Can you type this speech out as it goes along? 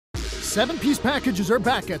7-piece packages are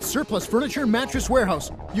back at Surplus Furniture Mattress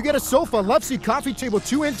Warehouse. You get a sofa, loveseat coffee table,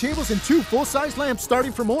 2 end tables, and 2 full-size lamps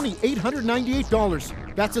starting from only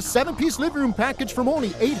 $898. That's a 7-piece living room package from only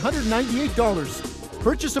 $898.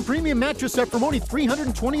 Purchase a premium mattress set from only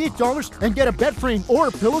 $328 and get a bed frame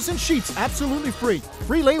or pillows and sheets absolutely free.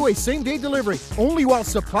 Free layaway same-day delivery, only while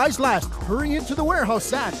supplies last. Hurry into the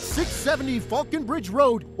warehouse at 670 Falconbridge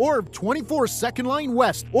Road or 24 2nd Line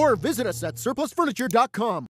West, or visit us at surplusfurniture.com.